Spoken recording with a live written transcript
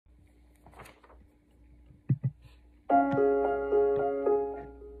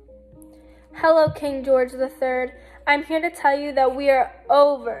Hello, King George III. I'm here to tell you that we are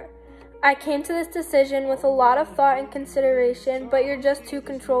over. I came to this decision with a lot of thought and consideration, but you're just too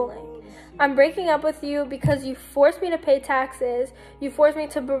controlling. I'm breaking up with you because you forced me to pay taxes, you forced me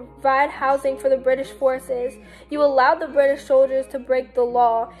to provide housing for the British forces, you allowed the British soldiers to break the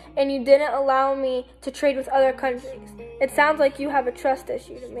law, and you didn't allow me to trade with other countries. It sounds like you have a trust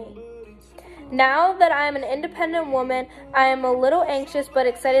issue to me. Now that I am an independent woman, I am a little anxious but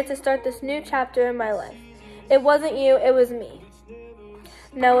excited to start this new chapter in my life. It wasn't you, it was me.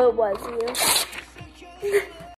 No, it was you.